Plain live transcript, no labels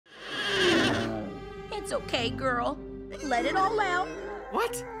It's okay, girl. Let it all out.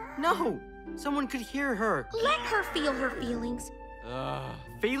 What? No! Someone could hear her. Let her feel her feelings.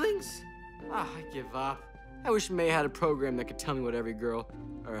 Feelings? I give up. I wish May had a program that could tell me what every girl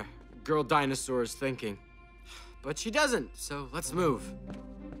dinosaur is thinking. But she doesn't, so let's move.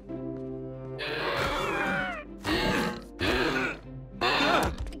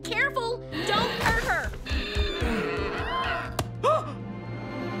 Careful! Don't hurt her!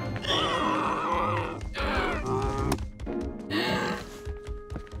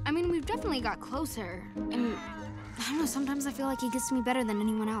 I mean, we've definitely got closer. And I don't know, sometimes I feel like he gets to me better than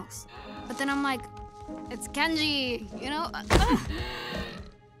anyone else. But then I'm like, it's Kenji, you know?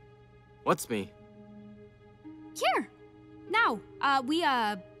 What's me? Here. Now, we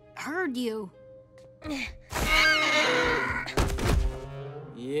heard you.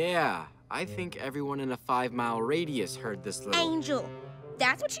 Yeah, I think everyone in a 5-mile radius heard this little... Angel,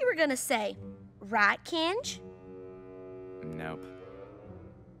 that's what you were gonna say. Right, Kenj? Nope.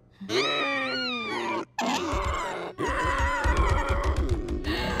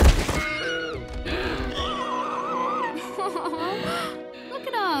 Look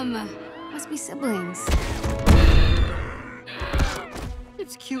at them. Must be siblings.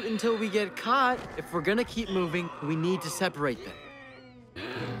 It's cute until we get caught. If we're gonna keep moving, we need to separate them.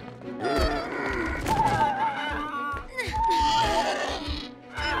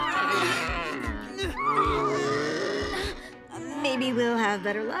 Maybe we'll have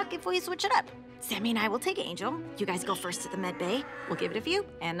better luck if we switch it up. Sammy and I will take Angel. You guys go first to the med bay. We'll give it a few,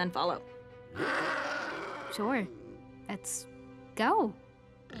 and then follow. Sure. Let's go.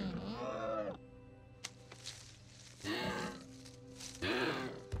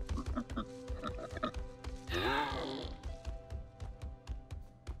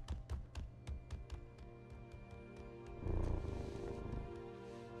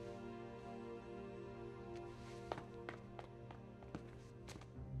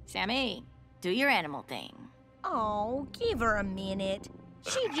 Sammy, do your animal thing. Oh, give her a minute.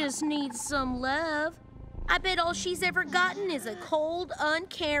 She just needs some love. I bet all she's ever gotten is a cold,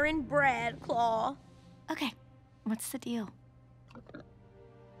 uncaring Brad claw. Okay, what's the deal?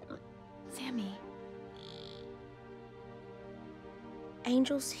 Sammy.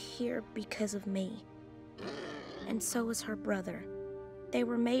 Angel's here because of me. And so is her brother. They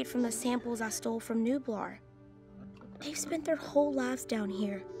were made from the samples I stole from Nublar. They've spent their whole lives down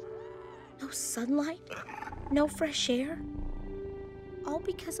here. No sunlight, no fresh air. All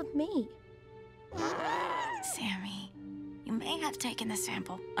because of me. Sammy, you may have taken the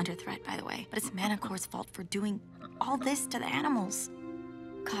sample, under threat by the way, but it's Manicore's fault for doing all this to the animals.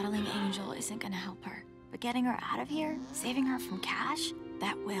 Coddling Angel isn't gonna help her, but getting her out of here, saving her from Kash,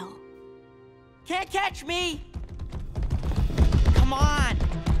 that will. Can't catch me! Come on!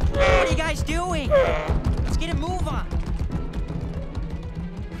 What are you guys doing? Let's get a move on.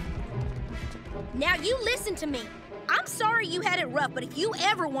 Now you listen to me. I'm sorry you had it rough, but if you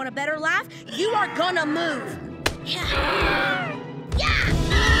ever want a better life, you are gonna move. Yeah!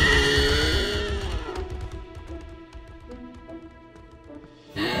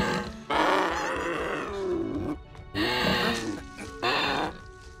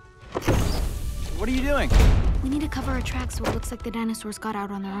 What are you doing? We need to cover our tracks so it looks like the dinosaurs got out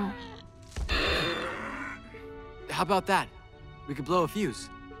on their own. How about that? We could blow a fuse.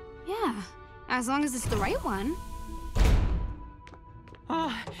 Yeah, as long as it's the right one.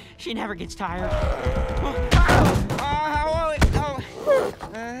 Oh, she never gets tired.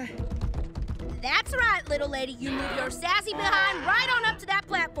 That's right, little lady. You move your sassy behind right on up to that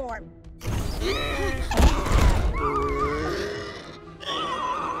platform.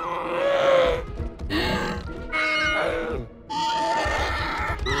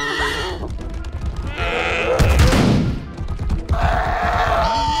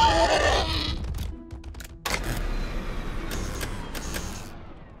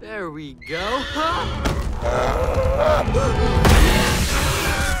 There we go.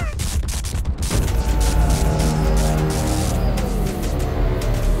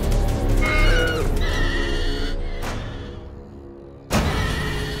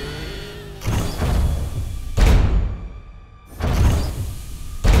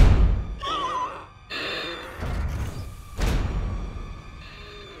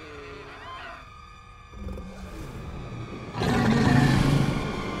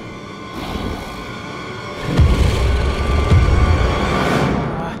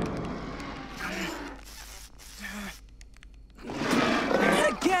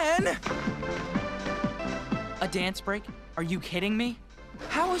 Dance break? Are you kidding me?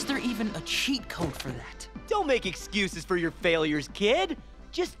 How is there even a cheat code for that? Don't make excuses for your failures, kid.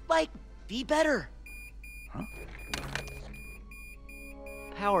 Just, be better. Huh?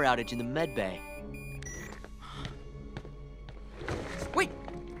 Power outage in the med bay. Wait,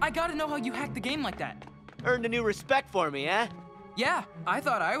 I gotta know how you hacked the game like that. Earned a new respect for me, eh? Yeah, I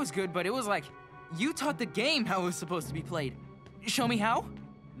thought I was good, but it was like, you taught the game how it was supposed to be played. Show me how?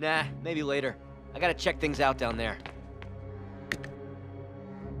 Nah, maybe later. I gotta check things out down there.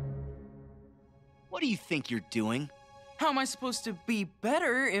 What do you think you're doing? How am I supposed to be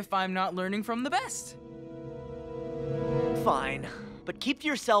better if I'm not learning from the best? Fine, but keep to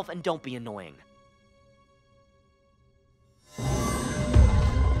yourself and don't be annoying.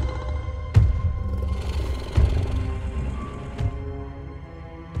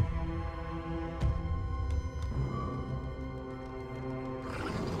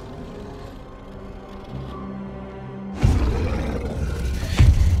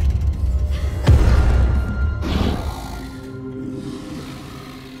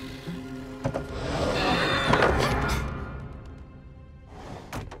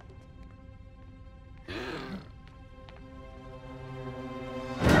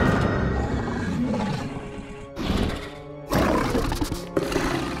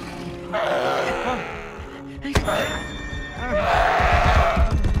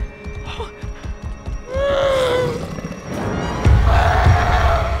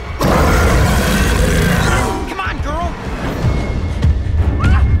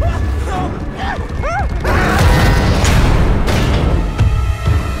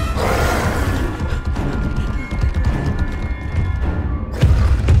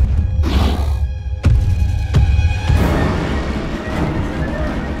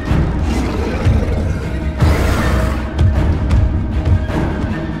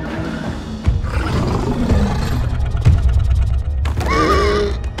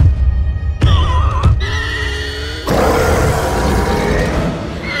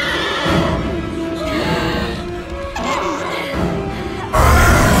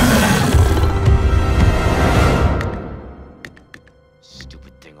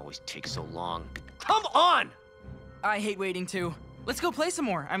 I hate waiting too. Let's go play some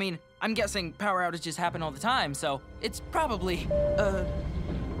more. I mean, I'm guessing power outages happen all the time, so it's probably,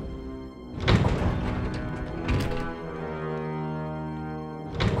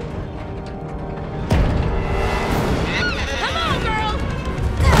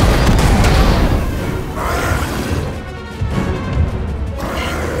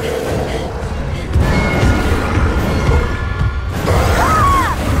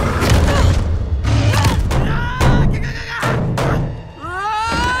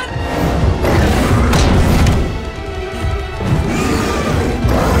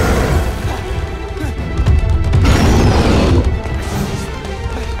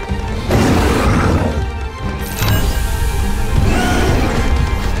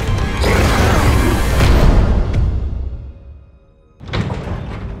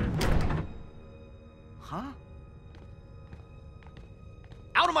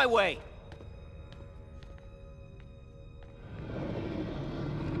 Out of my way!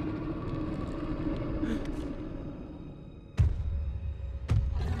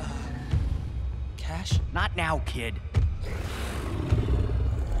 Kash? Not now, kid.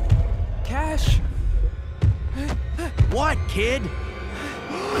 Kash! What, kid?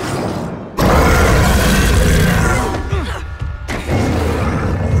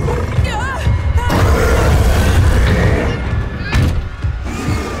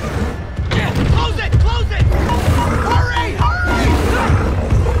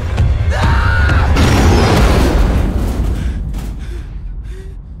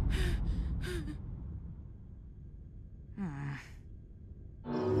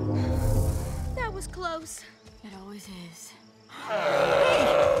 That was close. It always is. Hey,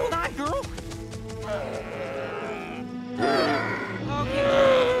 hold on, girl! Okay.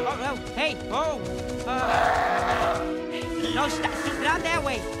 Oh, no. Hey, whoa! No, stop! Not that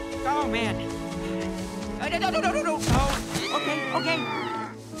way! Oh, man. No. Oh, okay.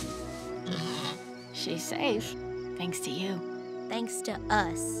 She's safe, thanks to you. Thanks to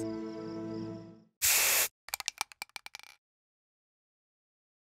us.